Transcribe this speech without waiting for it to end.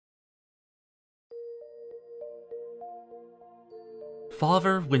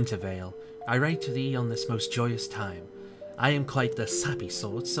Father Wintervale, I write to thee on this most joyous time. I am quite the sappy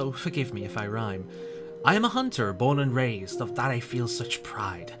sort, so forgive me if I rhyme. I am a hunter, born and raised, of that I feel such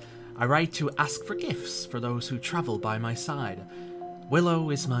pride. I write to ask for gifts for those who travel by my side. Willow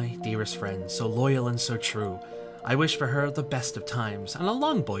is my dearest friend, so loyal and so true. I wish for her the best of times, and a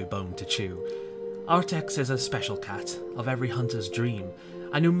long boy bone to chew. Artex is a special cat, of every hunter's dream.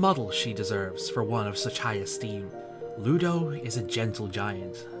 A new model she deserves, for one of such high esteem. Ludo is a gentle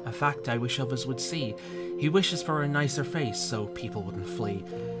giant, a fact I wish others would see. He wishes for a nicer face, so people wouldn't flee.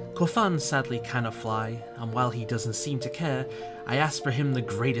 Kofan sadly cannot fly, and while he doesn't seem to care, I ask for him the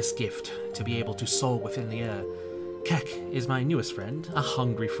greatest gift, to be able to soar within the air. Keck is my newest friend, a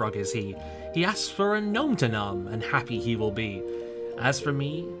hungry frog is he. He asks for a gnome to nom, and happy he will be. As for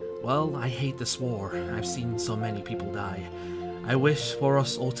me, well, I hate this war, I've seen so many people die. I wish for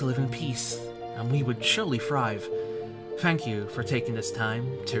us all to live in peace, and we would surely thrive. Thank you for taking this time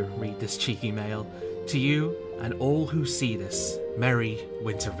to read this cheeky mail. To you, and all who see this, Merry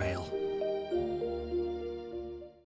Wintervale.